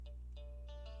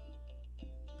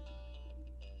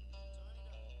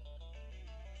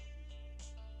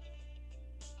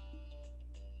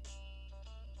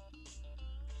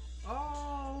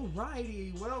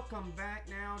Alrighty, welcome back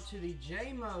now to the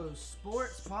JMO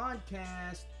Sports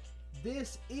Podcast.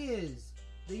 This is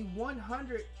the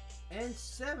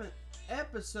 107th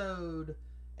episode,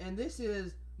 and this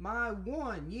is my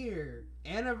 1 year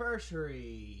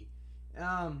anniversary.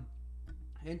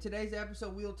 In today's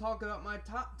episode, we'll talk about my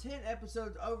top 10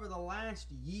 episodes over the last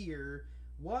year,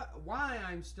 why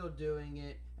I'm still doing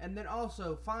it, and then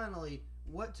also, finally,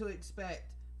 what to expect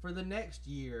for the next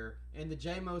year in the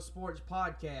JMO Sports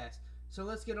Podcast. So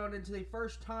let's get on into the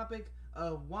first topic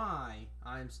of why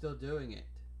I'm still doing it.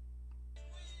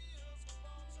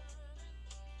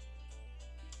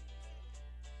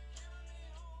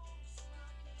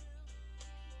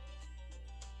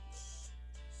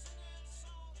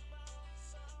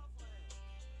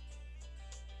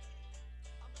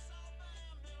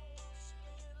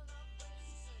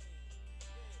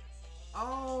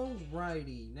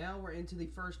 Alrighty, now we're into the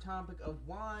first topic of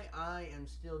why I am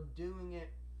still doing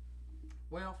it.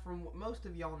 Well, from what most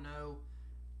of y'all know,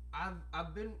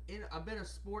 I've been a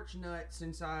sports nut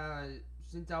since I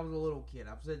was a little kid.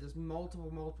 I've said this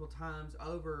multiple times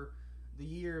over the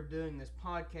year of doing this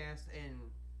podcast, and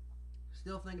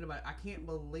still thinking about it. I can't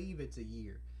believe it's a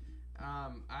year.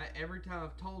 Every time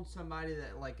I've told somebody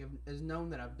that has known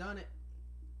that I've done it,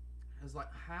 it's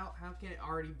like, how can it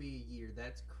already be a year?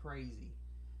 That's crazy.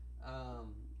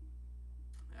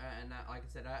 Like I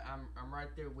said, I'm right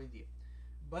there with you.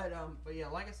 But yeah,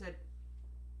 like I said,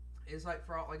 it's like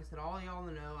all y'all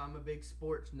know, I'm a big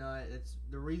sports nut. It's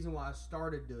the reason why I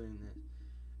started doing this.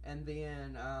 And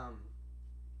then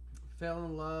fell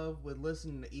in love with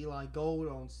listening to Eli Gold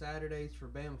on Saturdays for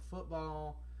Bama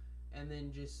football, and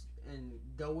then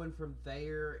going from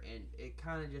there, and it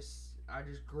kind of I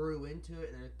just grew into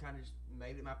it, and it kind of just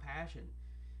made it my passion.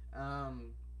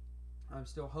 I'm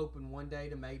still hoping one day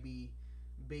to maybe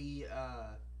be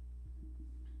as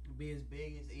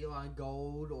big as Eli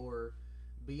Gold, or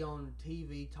be on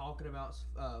TV talking about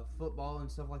football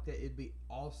and stuff like that. It'd be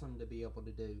awesome to be able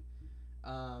to do.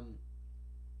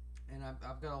 And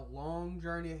I've got a long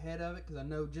journey ahead of it, because I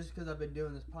know just because I've been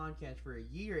doing this podcast for a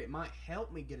year, it might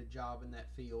help me get a job in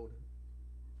that field.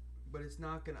 But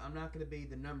I'm not gonna be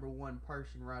the number one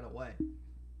person right away.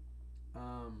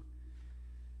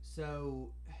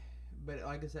 But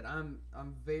like I said, I'm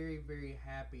very, very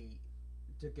happy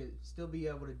to still be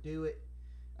able to do it,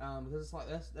 because it's like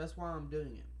that's why I'm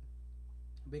doing it,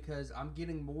 because I'm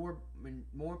getting more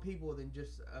people than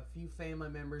just a few family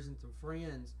members and some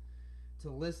friends to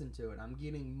listen to it. I'm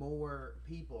getting more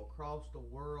people across the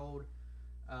world,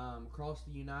 across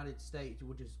the United States,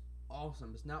 which is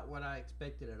awesome. It's not what I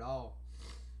expected at all,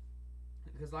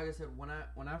 because like I said, when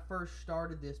I first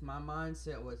started this, my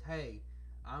mindset was, hey,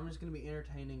 I'm just going to be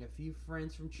entertaining a few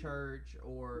friends from church,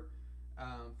 or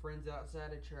friends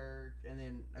outside of church, and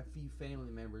then a few family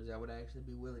members that would actually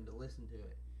be willing to listen to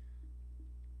it.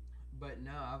 But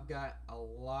no, I've got a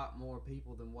lot more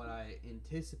people than what I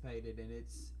anticipated, and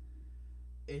it's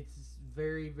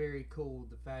very, very cool,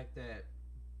 the fact that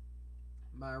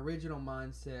my original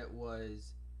mindset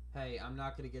was, hey, I'm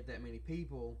not going to get that many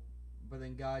people, but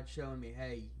then God showing me,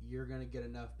 hey, you're going to get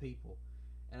enough people.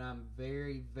 And I'm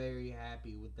very, very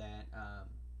happy with that,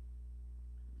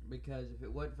 because if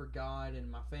it wasn't for God and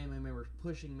my family members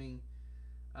pushing me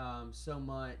so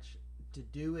much to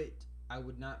do it, I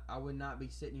would not be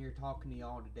sitting here talking to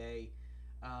y'all today.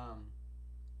 And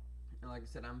like I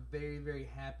said, I'm very, very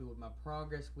happy with my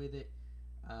progress with it.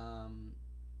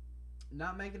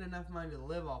 Not making enough money to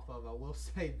live off of, I will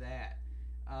say that.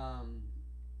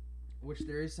 Which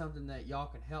there is something that y'all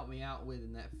can help me out with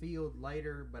in that field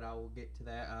later, but I will get to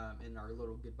that in our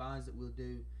little goodbyes that we'll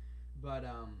do. But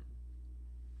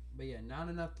yeah, not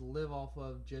enough to live off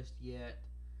of just yet,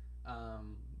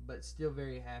 but still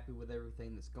very happy with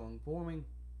everything that's going for me.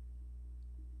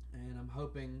 And I'm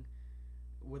hoping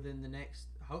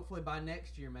hopefully by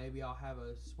next year, maybe I'll have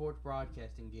a sports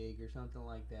broadcasting gig or something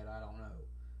like that. I don't know.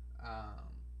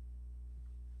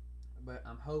 But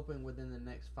I'm hoping within the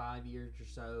next 5 years or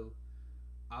so,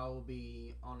 I will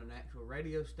be on an actual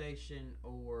radio station,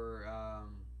 or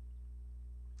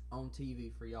on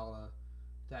TV for y'all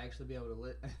to actually be able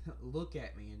to look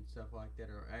at me and stuff like that,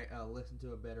 or listen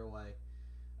to a better way.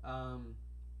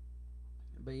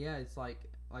 But yeah, it's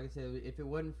like I said, if it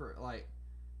wasn't for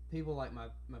people like my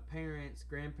parents,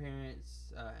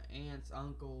 grandparents, aunts,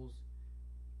 uncles,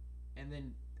 and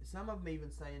then some of them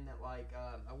even saying that, I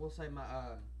will say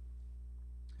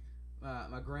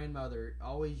my grandmother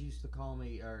always used to call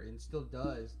me, and still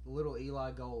does, Little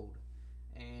Eli Gold.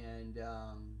 And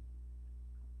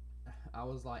I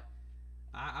was like,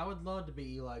 I would love to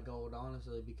be Eli Gold,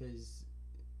 honestly, because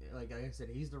like I said,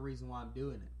 he's the reason why I'm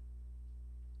doing it.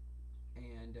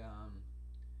 and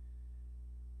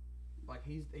like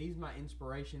he's my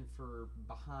inspiration for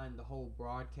behind the whole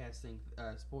broadcasting,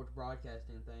 sports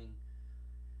broadcasting thing.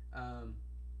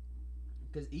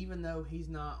 Because even though he's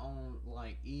not on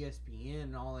like ESPN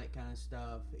and all that kind of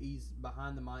stuff, he's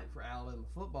behind the mic for Alabama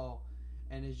football,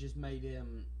 and has just made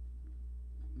him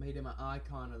an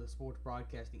icon of the sports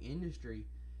broadcasting industry.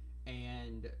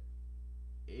 And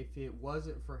if it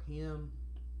wasn't for him,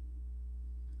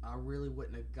 I really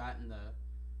wouldn't have gotten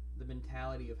the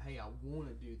mentality of, hey, I want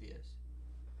to do this.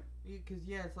 Because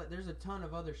yeah, it's like there's a ton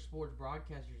of other sports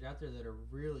broadcasters out there that are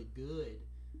really good,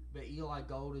 but Eli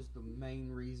Gold is the main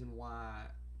reason why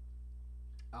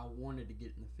I wanted to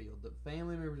get in the field. The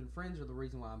family members and friends are the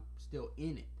reason why I'm still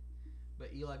in it,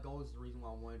 but Eli Gold is the reason why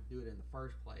I wanted to do it in the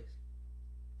first place.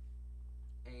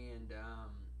 And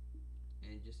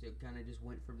it kind of just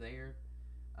went from there.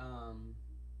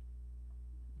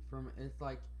 It's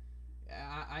like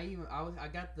I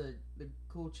got the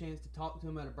cool chance to talk to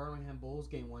him at a Birmingham Bulls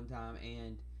game one time,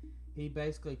 and he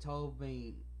basically told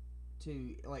me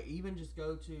to like even just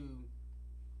go to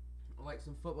like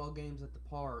some football games at the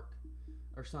park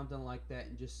or something like that,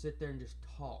 and just sit there and just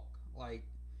talk. Like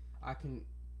I can,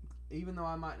 even though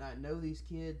I might not know these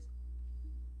kids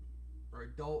or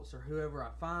adults or whoever I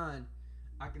find,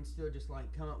 I can still just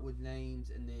like come up with names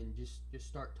and then just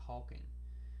start talking.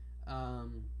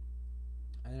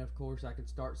 And of course, I could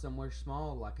start somewhere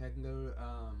small. Like I can go to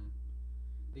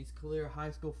these clear high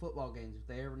school football games if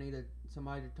they ever need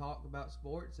somebody to talk about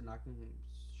sports, and I can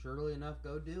surely enough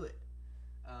go do it.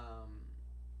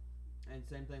 And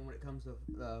same thing when it comes to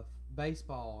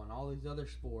baseball and all these other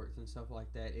sports and stuff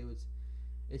like that.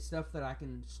 It's stuff that I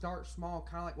can start small,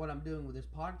 kind of like what I'm doing with this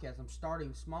podcast. I'm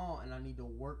starting small, and I need to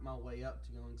work my way up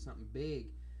to going something big.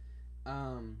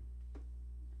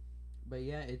 But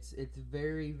yeah, it's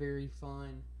very, very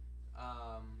fun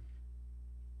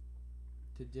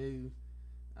to do.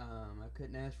 I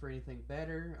couldn't ask for anything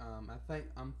better.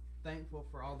 I'm thankful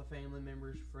for all the family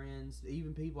members, friends,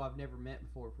 even people I've never met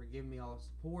before for giving me all the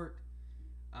support.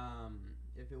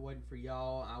 If it wasn't for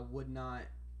y'all, I would not.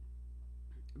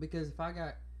 Because if I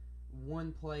got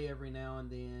one play every now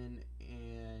and then,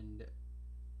 and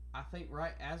I think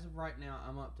as of right now,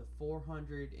 I'm up to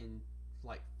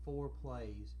 404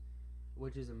 plays,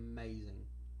 which is amazing.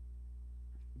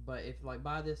 But if like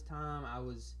by this time I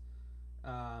was,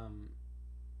 I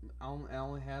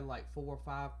only had like 4 or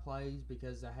 5 plays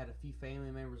because I had a few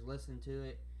family members listen to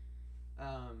it.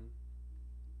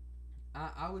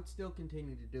 I would still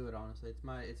continue to do it. Honestly,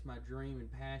 it's my dream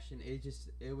and passion.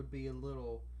 It would be a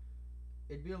little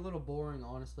boring,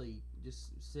 honestly,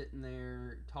 just sitting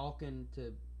there talking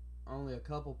to only a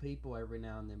couple people every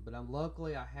now and then. But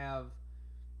luckily I have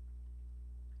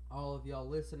all of y'all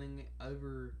listening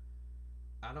over.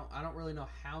 I don't really know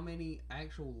how many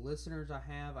actual listeners I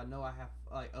have. I know I have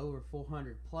like over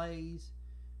 400 plays,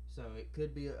 so it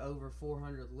could be over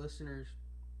 400 listeners.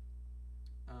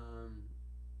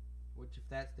 Which if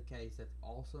that's the case, that's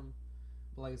awesome.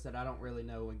 But like I said, I don't really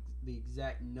know the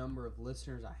exact number of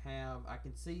listeners I have. I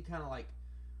can see kind of like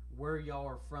where y'all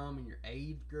are from and your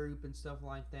age group and stuff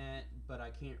like that, but I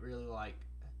can't really like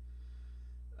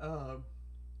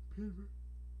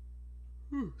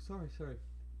sorry.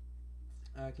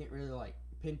 I can't really like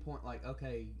pinpoint like,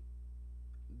 okay,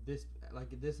 this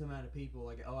amount of people,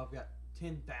 like, oh, I've got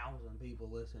 10,000 people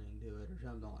listening to it or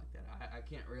something like that. I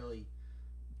can't really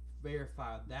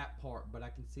verify that part, but I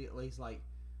can see at least like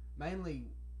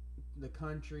mainly the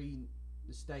country,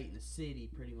 the state, and the city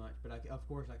pretty much. But of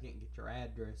course I can't get your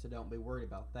address, so don't be worried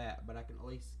about that. But I can at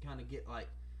least kind of get like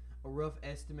a rough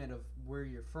estimate of where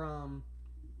you're from,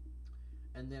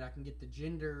 and then I can get the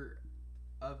gender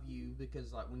of you,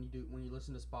 because like when you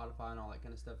listen to Spotify and all that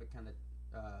kind of stuff, it kind of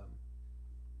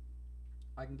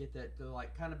I can get that to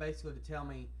like kind of basically to tell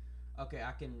me, okay,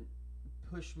 I can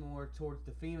push more towards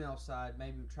the female side,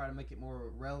 maybe try to make it more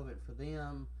relevant for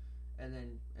them, and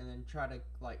then try to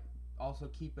like also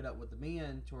keep it up with the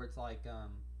men towards like I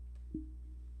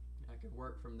could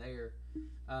work from there,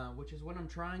 which is what I'm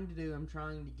trying to do. I'm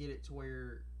trying to get it to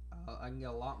where I can get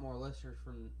a lot more listeners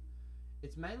from.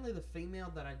 It's mainly the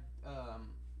female that I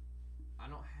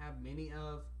don't have many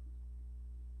of,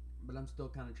 but I'm still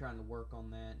kind of trying to work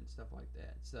on that and stuff like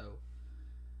that. So,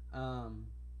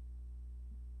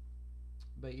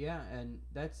 but yeah, and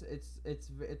it's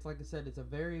like I said, it's a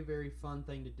very, very fun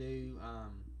thing to do.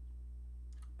 I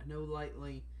know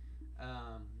lately,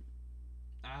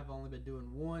 I've only been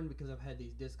doing one because I've had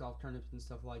these disc golf tournaments and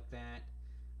stuff like that.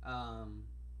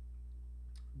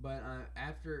 But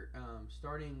after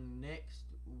starting next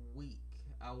week,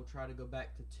 I will try to go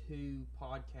back to 2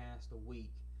 podcasts a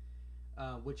week.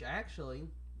 which actually,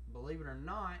 believe it or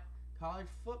not, college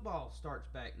football starts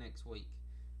back next week.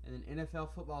 And then NFL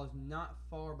football is not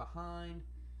far behind.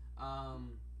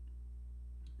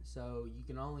 So you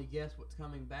can only guess what's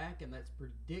coming back, and that's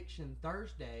Prediction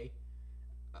Thursday.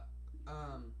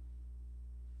 Um,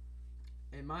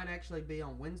 it might actually be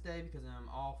on Wednesday because I'm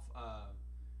off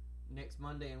next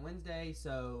Monday and Wednesday,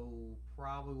 so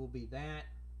probably will be that.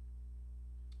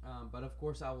 But of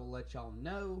course, I will let y'all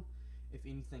know if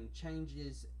anything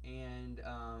changes, and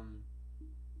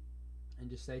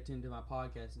just stay tuned to my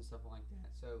podcast and stuff like that.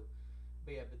 So,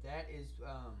 but that is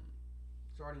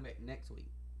starting back next week.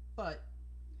 But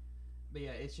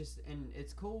yeah, it's just, and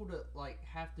it's cool to like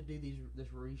have to do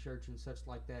this research and such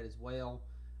like that as well.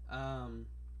 And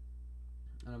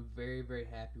I'm very, very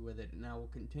happy with it, and I will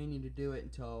continue to do it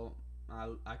until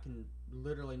I can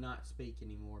literally not speak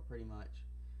anymore, pretty much.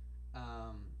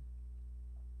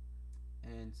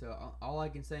 And so all I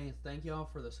can say is thank y'all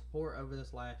for the support over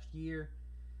this last year.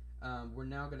 We're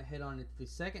now going to head on into the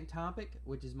second topic,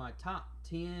 which is my top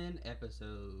 10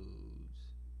 episodes.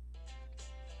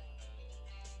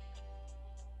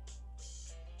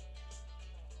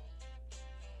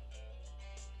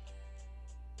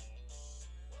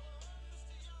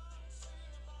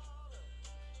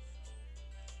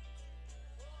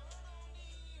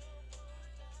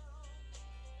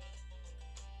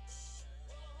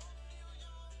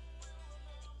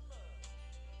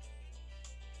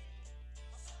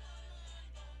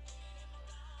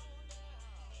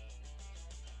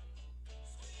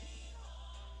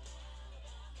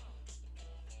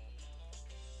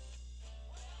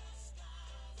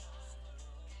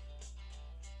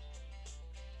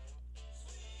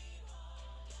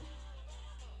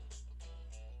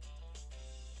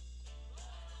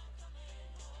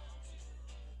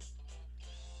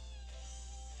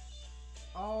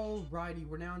 Alrighty,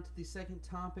 we're now into the second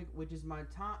topic, which is my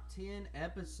top 10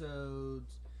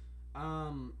 episodes.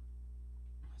 So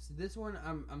this one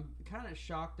I'm kind of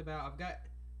shocked about. I've got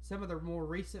some of the more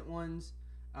recent ones.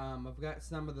 I've got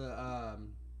some of the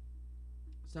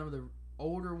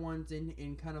older ones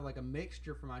in kind of like a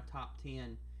mixture for my top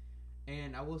 10.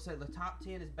 And I will say the top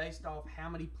 10 is based off how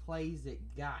many plays it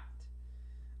got.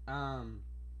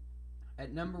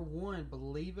 At number 1,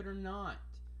 believe it or not,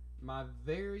 my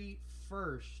very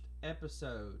first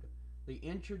episode, the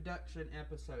introduction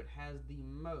episode, has the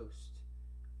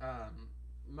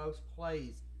most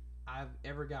plays I've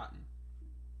ever gotten,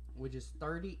 which is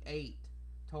 38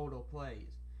 total plays.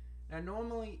 Now,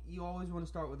 normally you always want to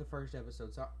start with the first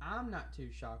episode, so I'm not too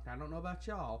shocked. I don't know about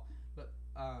y'all, but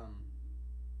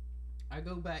I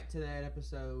go back to that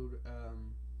episode,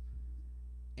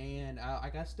 and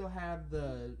I still have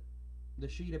the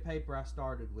sheet of paper I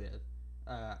started with.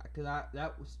 Because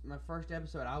that was my first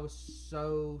episode. I was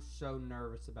so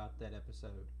nervous about that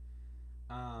episode.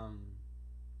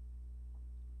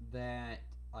 That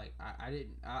like I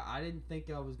didn't think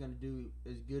I was gonna do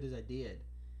as good as I did.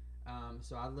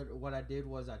 So what I did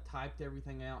was I typed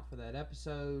everything out for that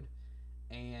episode,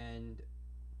 and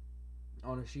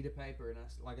on a sheet of paper, and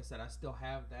like I said, I still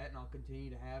have that, and I'll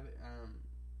continue to have it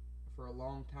for a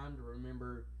long time to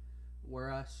remember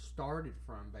where I started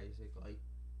from, basically.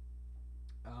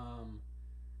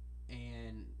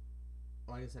 And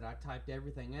like I said, I typed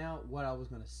everything out, what I was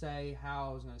going to say, how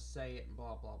I was going to say it, and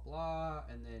blah, blah, blah,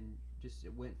 and then just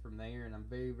it went from there, and I'm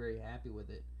very, very happy with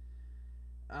it.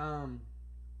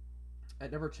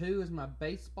 At number 2 is my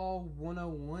Baseball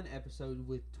 101 episode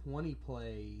with 20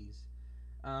 plays.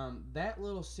 That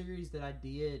little series that I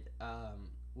did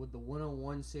with the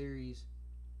 101 series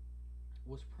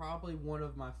was probably one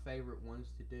of my favorite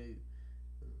ones to do.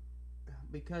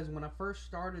 Because when I first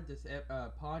started this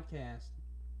podcast,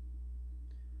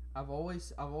 I've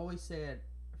always said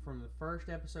from the first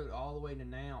episode all the way to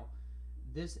now,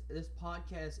 this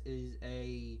podcast is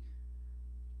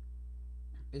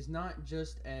not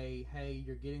just a hey,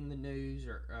 you're getting the news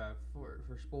or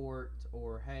for sports,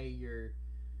 or hey, you're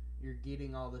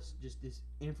getting all this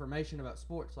information about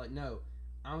sports. Like, no,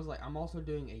 I was like, I'm also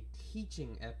doing a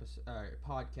teaching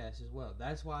podcast as well.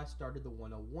 That's why I started the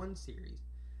 101 series.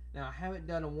 Now, I haven't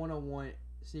done a 101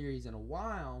 series in a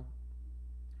while.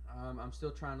 I'm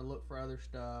still trying to look for other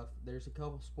stuff. There's a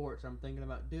couple sports I'm thinking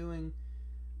about doing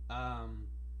that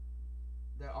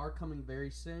are coming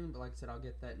very soon. But like I said, I'll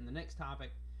get that in the next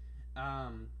topic.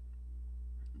 I'm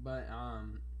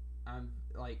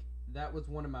like, that was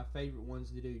one of my favorite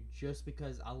ones to do, just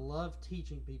because I love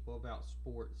teaching people about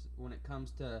sports when it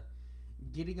comes to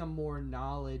getting them more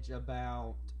knowledge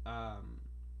about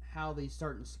how these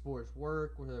certain sports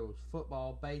work, whether it was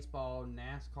football, baseball,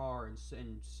 NASCAR, and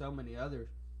so many others.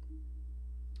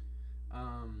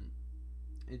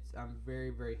 I'm very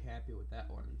very happy with that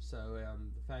one. So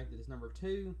the fact that it's number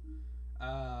 2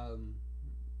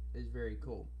 is very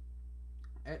cool.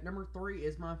 At number 3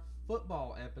 is my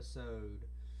football episode.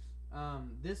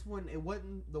 This one, it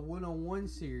wasn't the 101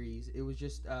 series. It was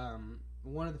just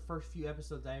one of the first few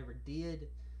episodes I ever did.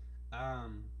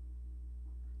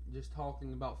 Just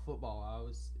talking about football.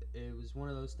 It was one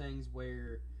of those things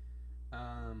where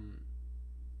I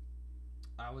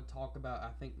would talk about, I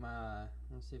think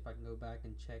let's see if I can go back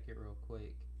and check it real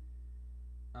quick.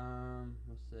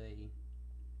 Let's see.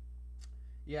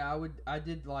 Yeah, I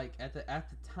did like at the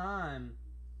time,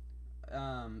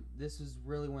 this was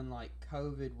really when like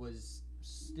COVID was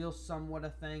still somewhat a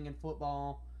thing in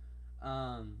football.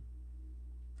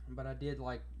 But I did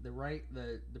like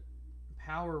the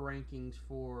power rankings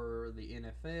for the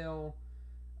NFL.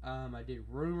 I did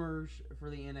rumors for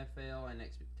the NFL and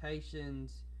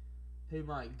expectations, who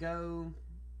might go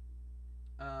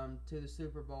to the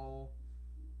Super Bowl,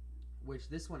 which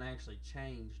this one actually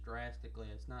changed drastically.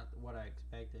 It's not what I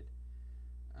expected.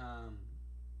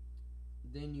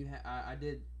 Then I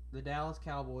did the Dallas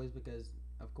Cowboys because,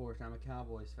 of course, I'm a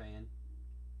Cowboys fan.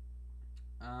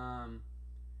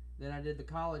 Then I did the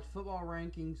college football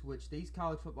rankings, which these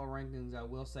college football rankings, I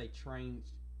will say, changed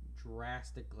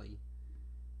drastically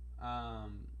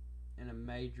in a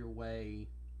major way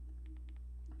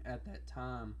at that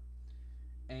time.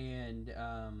 And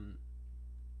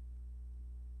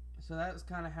so that was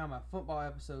kind of how my football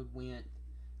episode went.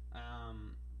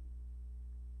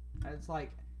 It's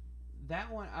like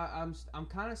that one. I'm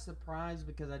kind of surprised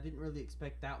because I didn't really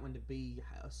expect that one to be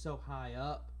so high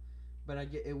up. But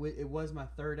it was my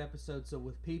 3rd episode. So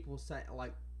with people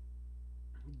like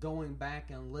going back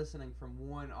and listening from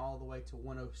 1 all the way to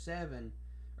 107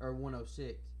 or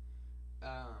 106,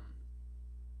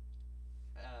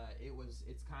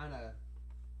 it's kind of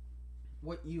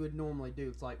what you would normally do.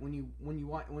 It's like when you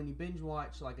binge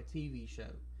watch like a TV show,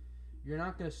 you're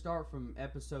not going to start from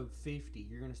episode 50.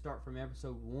 You're going to start from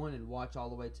episode 1 and watch all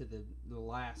the way to the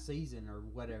last season or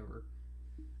whatever.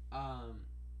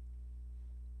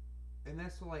 And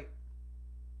that's like,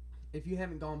 if you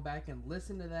haven't gone back and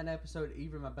listened to that episode,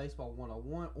 even my Baseball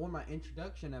 101 or my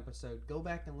introduction episode, go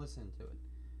back and listen to it.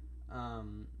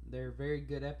 They're very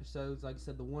good episodes. Like I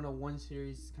said, the 101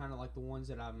 series is kind of like the ones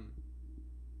that I'm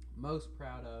most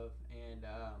proud of and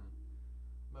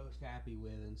most happy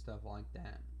with and stuff like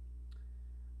that.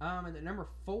 And the number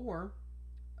 4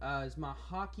 is my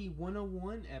Hockey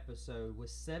 101 episode with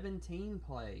 17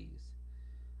 plays.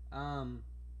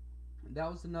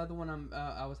 That was another one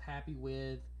I was happy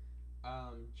with,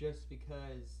 just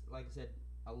because, like I said,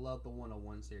 I love the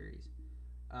 101 series.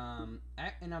 And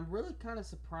I'm really kind of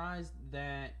surprised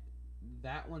that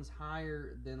one's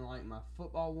higher than like my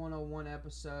Football 101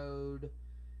 episode,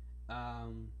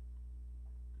 and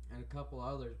a couple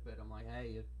others. But I'm like,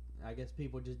 hey, I guess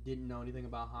people just didn't know anything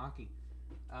about hockey.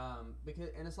 And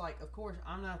it's like, of course,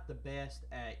 I'm not the best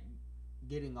at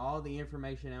getting all the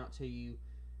information out to you.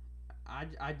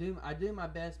 I do my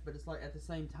best, but it's like at the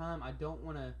same time, I don't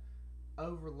want to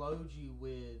overload you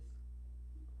with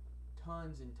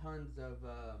tons and tons of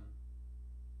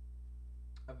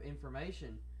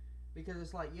information, because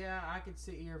it's like, yeah, I could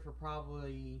sit here for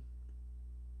probably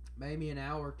maybe an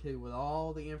hour or two with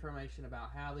all the information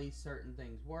about how these certain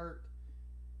things work,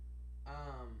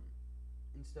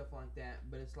 and stuff like that.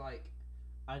 But it's like,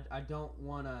 I don't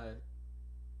want to.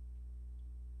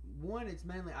 One, it's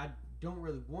mainly I don't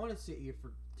really want to sit here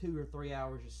for 2 or 3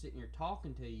 hours just sitting here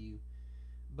talking to you.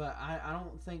 But I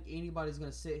don't think anybody's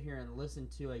going to sit here and listen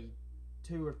to a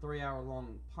 2 or 3 hour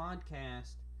long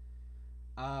podcast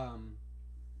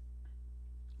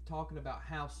talking about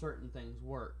how certain things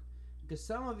work. Because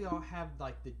some of y'all have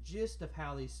like the gist of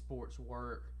how these sports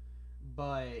work,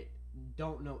 but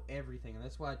don't know everything. And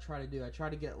that's what I try to do. I try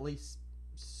to get at least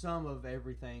some of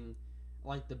everything,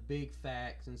 like the big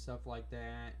facts and stuff like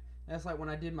that. That's like when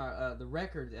I did my the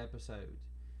records episodes.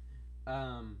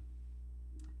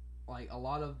 Like a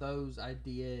lot of those I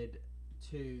did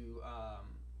to,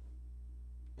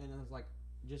 and it was like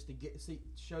just to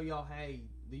show y'all, hey,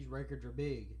 these records are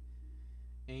big,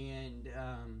 and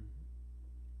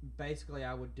basically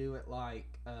I would do it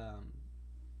like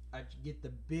I'd get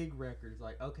the big records,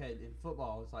 like, okay, in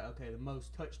football it's like, okay, the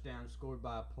most touchdowns scored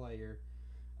by a player,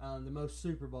 the most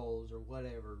Super Bowls or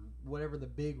whatever the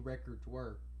big records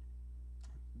were.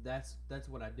 That's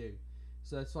what I do.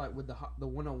 So it's like with the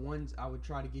 101s, I would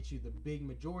try to get you the big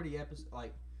majority episode,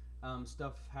 like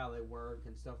stuff, how they work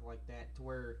and stuff like that, to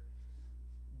where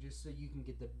just so you can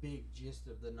get the big gist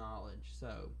of the knowledge.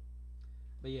 So,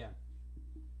 but yeah.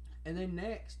 And then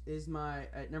next is my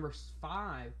at number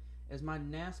 5 is my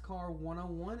NASCAR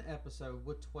 101 episode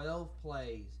with 12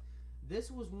 plays.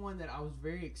 This was one that I was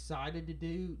very excited to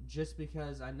do just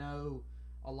because I know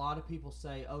a lot of people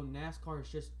say, "Oh, NASCAR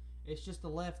is just a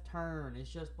left turn.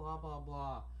 It's just blah blah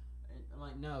blah." And I'm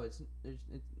like, "No,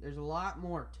 there's a lot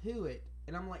more to it."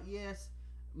 And I'm like, "Yes,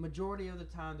 majority of the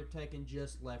time they're taking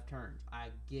just left turns. I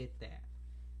get that."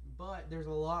 But there's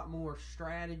a lot more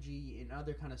strategy and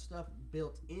other kind of stuff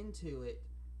built into it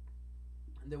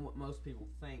than what most people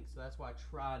think. So that's why I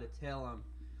try to tell them,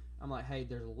 I'm like, hey,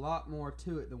 there's a lot more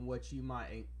to it than what you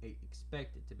might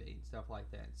expect it to be and stuff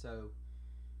like that. So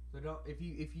don't, if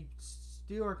you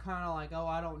still are kind of like, oh,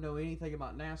 I don't know anything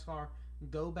about NASCAR,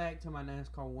 go back to my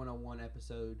NASCAR 101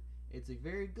 episode. It's a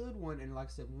very good one, and like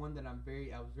I said, one that I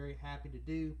was very happy to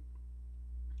do.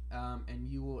 And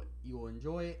you will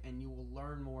enjoy it, and you will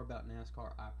learn more about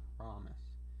NASCAR. I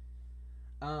promise.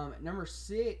 Number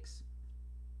 6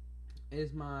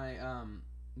 is my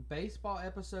baseball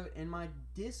episode and my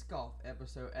disc golf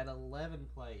episode at 11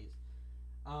 plays.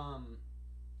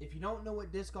 If you don't know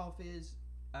what disc golf is,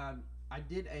 I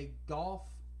did a golf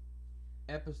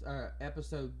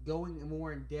episode going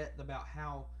more in depth about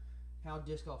how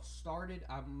disc golf started.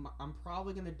 I'm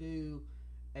probably gonna do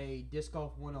a disc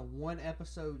golf 101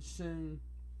 episode soon,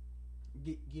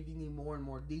 giving you more and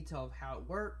more detail of how it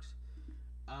works,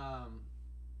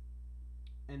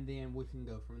 and then we can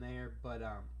go from there.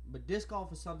 But disc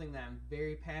golf is something that I'm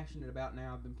very passionate about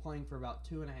now. I've been playing for about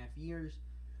 2.5 years.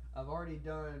 I've already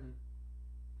done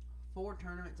 4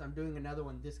 tournaments. I'm doing another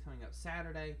one this coming up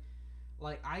Saturday.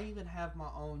 Like, I even have my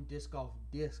own disc golf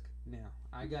disc now.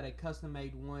 I got a custom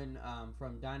made one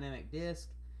from Dynamic Disc.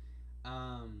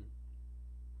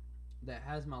 That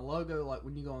has my logo, like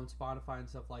when you go on Spotify and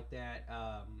stuff like that,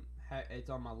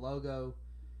 it's on my logo,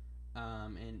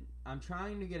 and I'm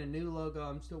trying to get a new logo.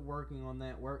 I'm still working on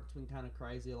that. Work's been kind of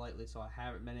crazy lately, so I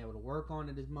haven't been able to work on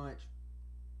it as much,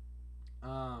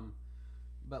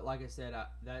 but like I said,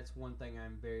 that's one thing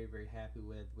I'm very, very happy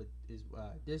with is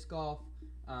disc golf,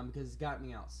 because it's got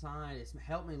me outside. It's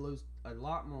helped me lose a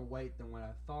lot more weight than what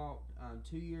I thought.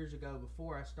 2 years ago,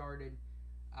 before I started,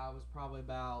 I was probably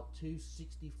about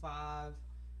 265,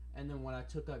 and then when I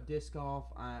took up disc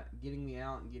golf, getting me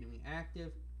out and getting me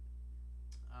active,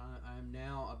 I'm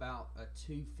now about a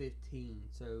 215,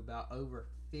 so about over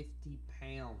 50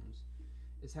 pounds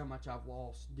is how much I've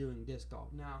lost doing disc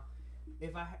golf. Now,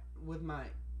 if I with my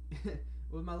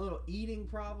with my little eating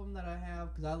problem that I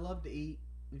have, because I love to eat.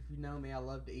 If you know me, I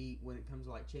love to eat when it comes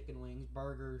to like chicken wings,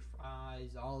 burgers,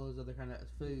 fries, all those other kind of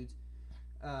foods.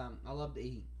 I love to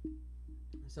eat.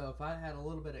 So if I had a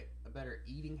little bit of better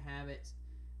eating habits,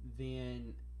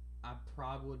 then I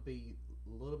probably would be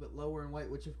a little bit lower in weight,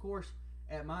 which of course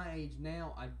at my age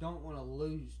now, I don't want to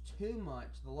lose too much.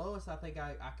 The lowest I think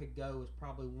I could go is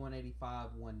probably 185,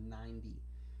 190,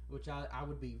 which I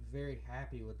would be very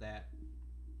happy with that.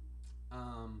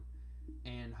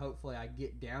 And hopefully I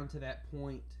get down to that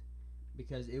point,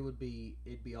 because it'd be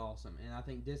awesome. And I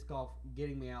think disc golf,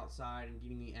 getting me outside and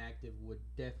getting me active, would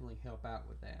definitely help out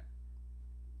with that.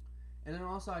 And then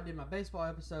also I did my baseball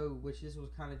episode, which this was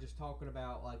kind of just talking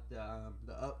about like the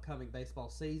upcoming baseball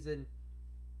season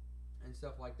and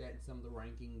stuff like that, and some of the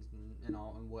rankings and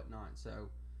all and whatnot. So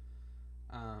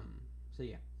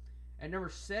yeah. At number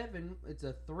 7, it's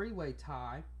a 3-way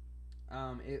tie.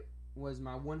 It was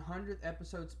my 100th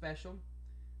episode special,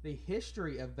 the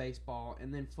history of baseball,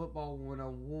 and then football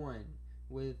 101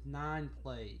 with 9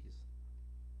 plays.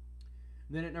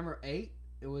 Then at number 8,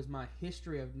 it was my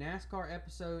history of NASCAR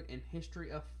episode and history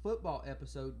of football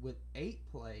episode with 8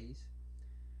 plays.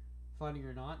 Funny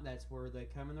or not, that's where they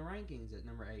come in the rankings at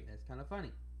number 8. That's kind of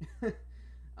funny.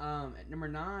 At number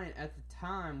 9, at the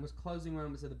time, was closing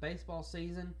moments of the baseball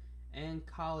season and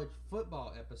college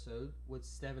football episode with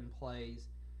 7 plays.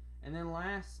 And then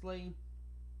lastly,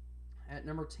 at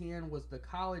number 10 was the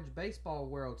College Baseball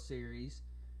World Series,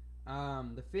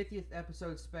 the 50th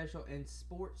episode special, and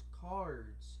sports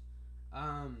cards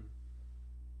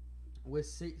with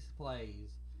 6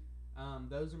 plays.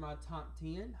 Those are my top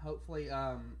 10. Hopefully,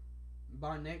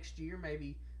 by next year,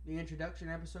 maybe the introduction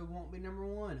episode won't be number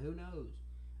 1. Who knows?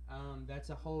 That's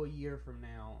a whole year from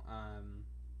now.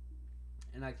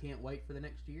 And I can't wait for the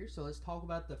next year. So let's talk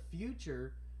about the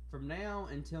future from now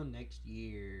until next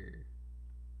year.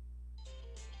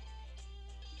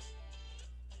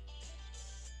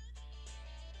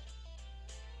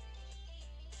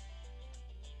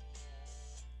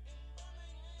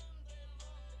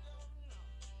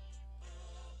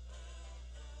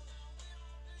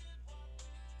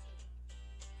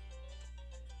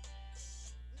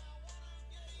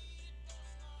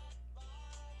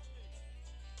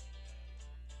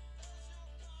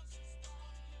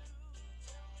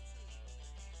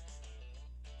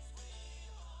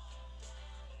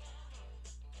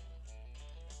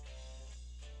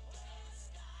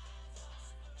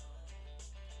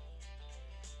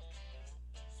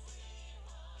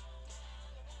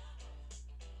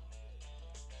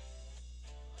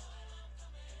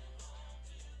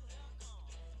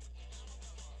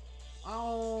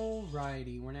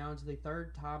 Alrighty, we're now into the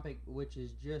third topic, which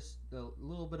is just a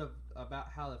little bit of about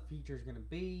how the future is going to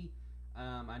be.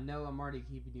 I know I'm already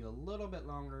keeping you a little bit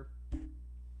longer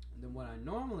than what I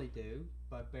normally do,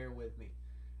 but bear with me.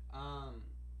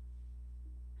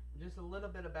 Just a little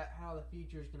bit about how the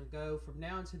future is going to go from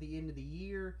now until the end of the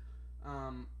year.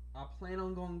 I plan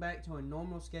on going back to a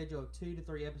normal schedule of 2 to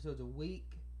 3 episodes a week.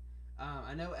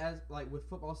 I know as like with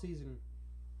football season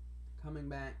coming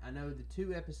back, I know the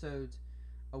 2 episodes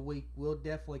a week will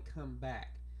definitely come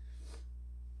back.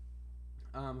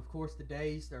 Of course, the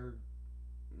days are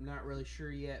not really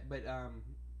sure yet, but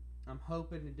I'm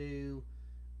hoping to do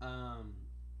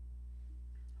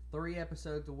 3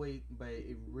 episodes a week, but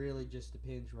it really just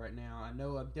depends right now. I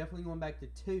know I'm definitely going back to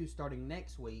 2 starting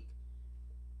next week.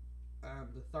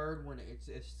 The third one,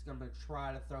 it's going to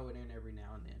try to throw it in every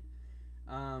now and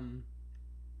then.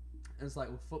 It's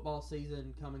like with football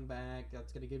season coming back,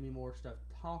 that's going to give me more stuff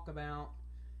to talk about.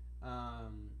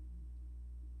 I'm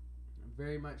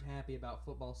very much happy about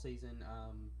football season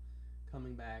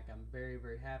coming back. I'm very,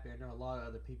 very happy. I know a lot of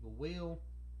other people will.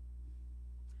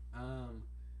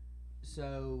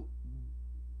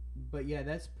 But yeah,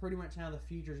 that's pretty much how the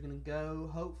future is going to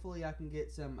go. Hopefully I can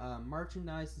get some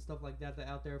merchandise and stuff like that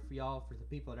out there for y'all, for the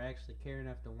people that actually care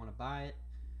enough to want to buy it.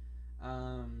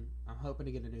 I'm hoping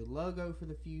to get a new logo for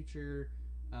the future,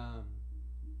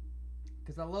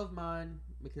 because I love mine,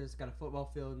 because it's got a football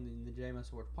field in the JMO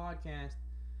Sports Podcast,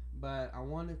 but I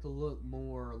want it to look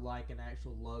more like an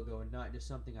actual logo and not just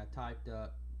something I typed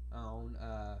up on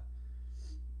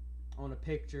a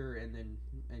picture and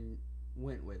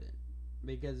went with it.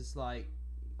 Because it's like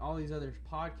all these other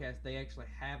podcasts, they actually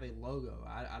have a logo.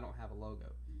 I don't have a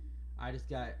logo. I just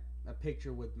got a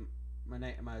picture with my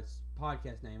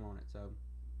podcast name on it. So,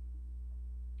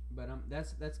 but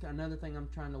that's another thing I'm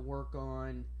trying to work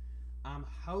on. I'm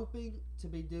hoping to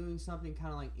be doing something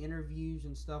kind of like interviews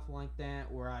and stuff like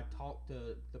that, where I talk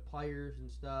to the players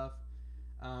and stuff.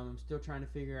 I'm still trying to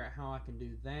figure out how I can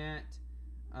do that.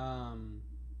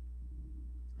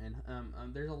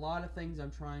 And there's a lot of things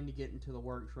I'm trying to get into the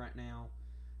works right now,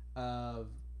 of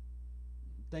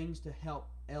things to help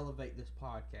elevate this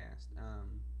podcast,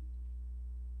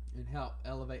 and help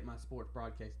elevate my sports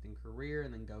broadcasting career,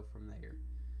 and then go from there.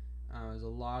 There's a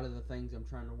lot of the things I'm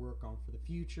trying to work on for the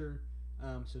future,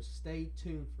 so stay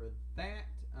tuned for that.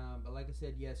 But like I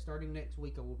said, yeah, starting next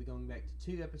week I will be going back to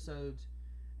 2 episodes,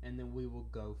 and then we will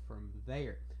go from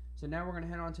there. So now we're going to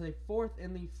head on to the fourth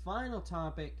and the final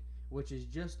topic, which is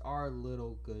just our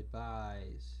little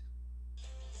goodbyes.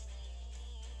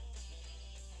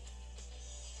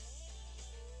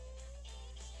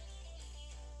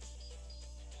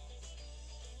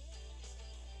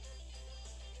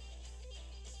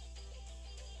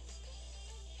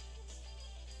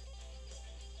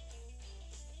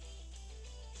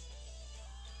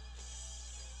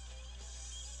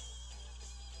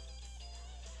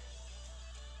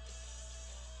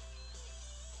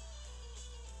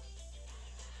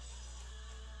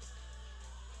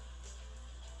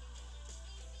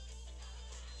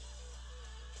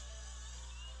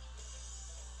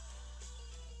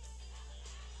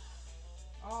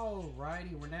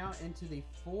 Alrighty, we're now into the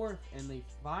fourth and the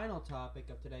final topic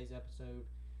of today's episode,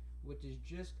 which is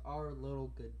just our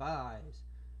little goodbyes.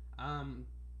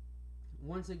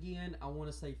 Once again, I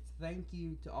want to say thank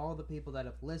you to all the people that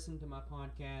have listened to my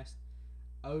podcast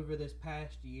over this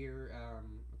past year. I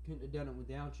couldn't have done it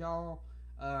without y'all.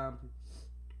 And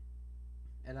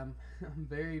I'm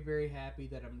very, very happy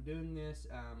that I'm doing this.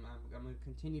 I'm going to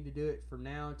continue to do it from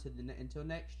now to until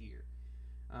next year.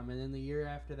 And then the year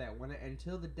after that,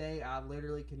 until the day I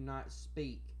literally cannot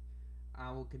speak,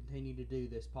 I will continue to do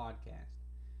this podcast.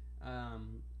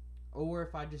 Or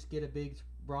if I just get a big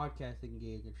broadcasting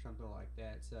gig or something like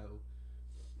that. So,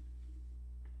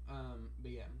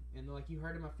 but yeah. And like you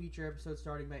heard in my feature episode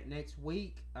starting back next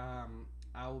week,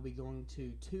 I will be going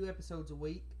to 2 episodes a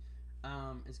week.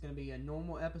 It's going to be a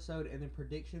normal episode and then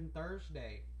Prediction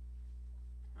Thursday.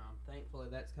 Thankfully,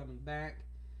 that's coming back.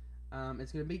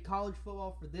 It's going to be college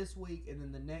football for this week, and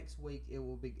then the next week it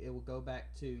will go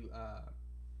back to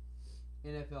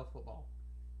NFL football,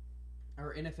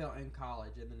 or NFL and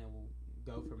college, and then it will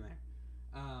go from there.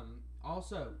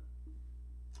 Also,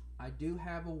 I do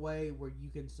have a way where you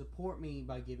can support me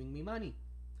by giving me money.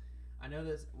 I know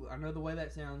the way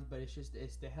that sounds, but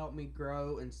it's to help me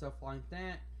grow and stuff like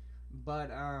that. But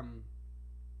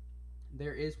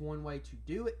there is one way to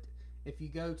do it. If you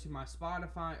go to my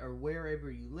Spotify or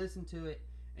wherever you listen to it,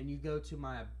 and you go to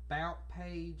my About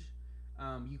page,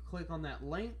 you click on that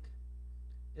link,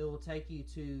 it will take you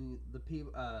to the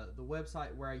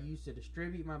website where I used to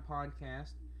distribute my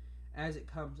podcast, as it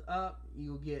comes up,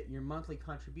 you'll get your monthly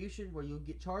contribution where you'll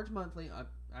get charged monthly.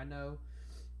 I know.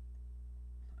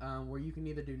 Where you can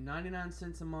either do 99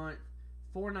 cents a month,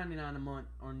 $4.99 a month,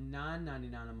 or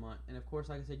 $9.99 a month. And of course,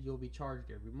 like I said, you'll be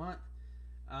charged every month.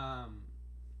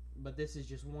 But this is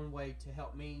just one way to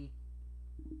help me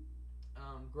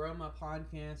grow my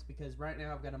podcast, because right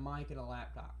now I've got a mic and a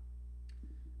laptop.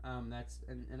 That's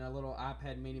and a little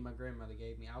iPad mini my grandmother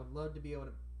gave me. I would love to be able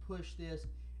to push this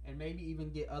and maybe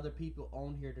even get other people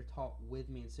on here to talk with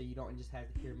me, and so you don't just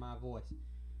have to hear my voice.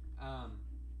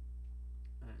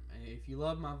 If you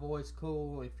love my voice,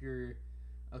 cool. If you're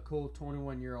a cool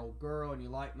 21-year-old girl and you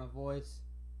like my voice,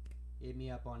 hit me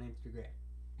up on Instagram.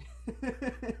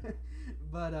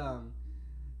 but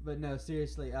no,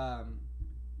 seriously.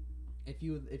 If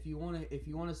you want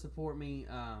to support me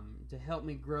to help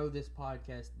me grow this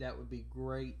podcast, that would be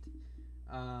great.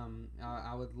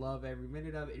 I would love every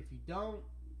minute of it. If you don't,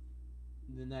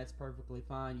 then that's perfectly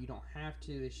fine. You don't have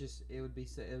to. It's just it would be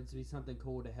something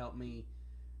cool to help me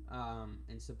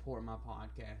and support my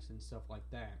podcast and stuff like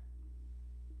that.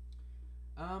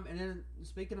 And then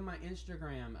speaking of my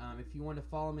Instagram, if you want to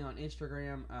follow me on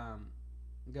Instagram,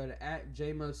 go to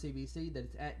 @JMOCBC. That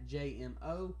is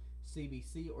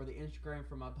 @JMOCBC, or the Instagram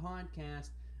for my podcast,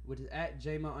 which is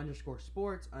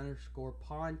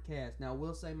 @JMO_sports_podcast. Now, I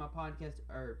will say my podcast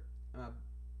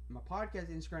my podcast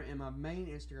Instagram and my main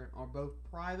Instagram are both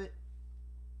private.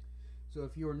 So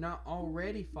if you are not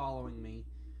already following me,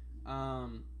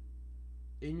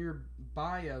 in your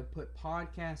bio, put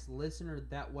podcast listener.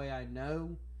 That way I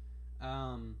know.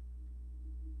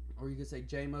 Or you can say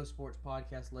JMO Sports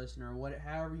Podcast Listener, or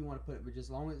however you want to put it. But just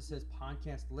as long as it says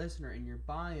podcast listener in your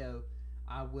bio,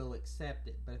 I will accept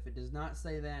it. But if it does not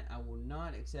say that, I will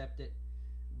not accept it.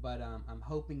 But I'm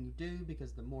hoping you do,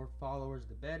 because the more followers,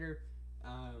 the better.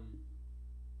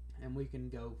 And we can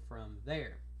go from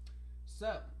there.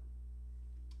 So,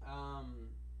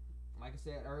 like I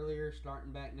said earlier,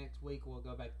 starting back next week, we'll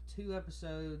go back to 2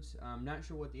 episodes. I'm not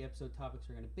sure what the episode topics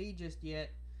are going to be just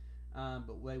yet,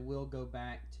 but we will go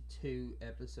back to 2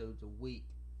 episodes a week.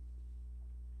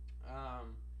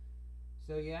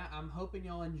 So yeah, I'm hoping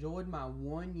y'all enjoyed my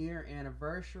 1-year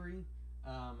anniversary.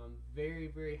 I'm very,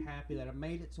 very happy that I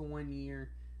made it to 1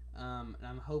 year, and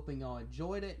I'm hoping y'all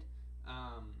enjoyed it.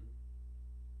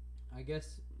 I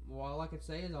guess all I could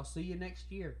say is I'll see you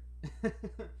next year.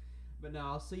 But no,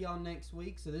 I'll see y'all next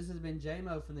week. So this has been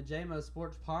JMO from the JMO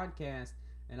Sports Podcast,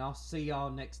 and I'll see y'all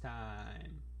next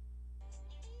time.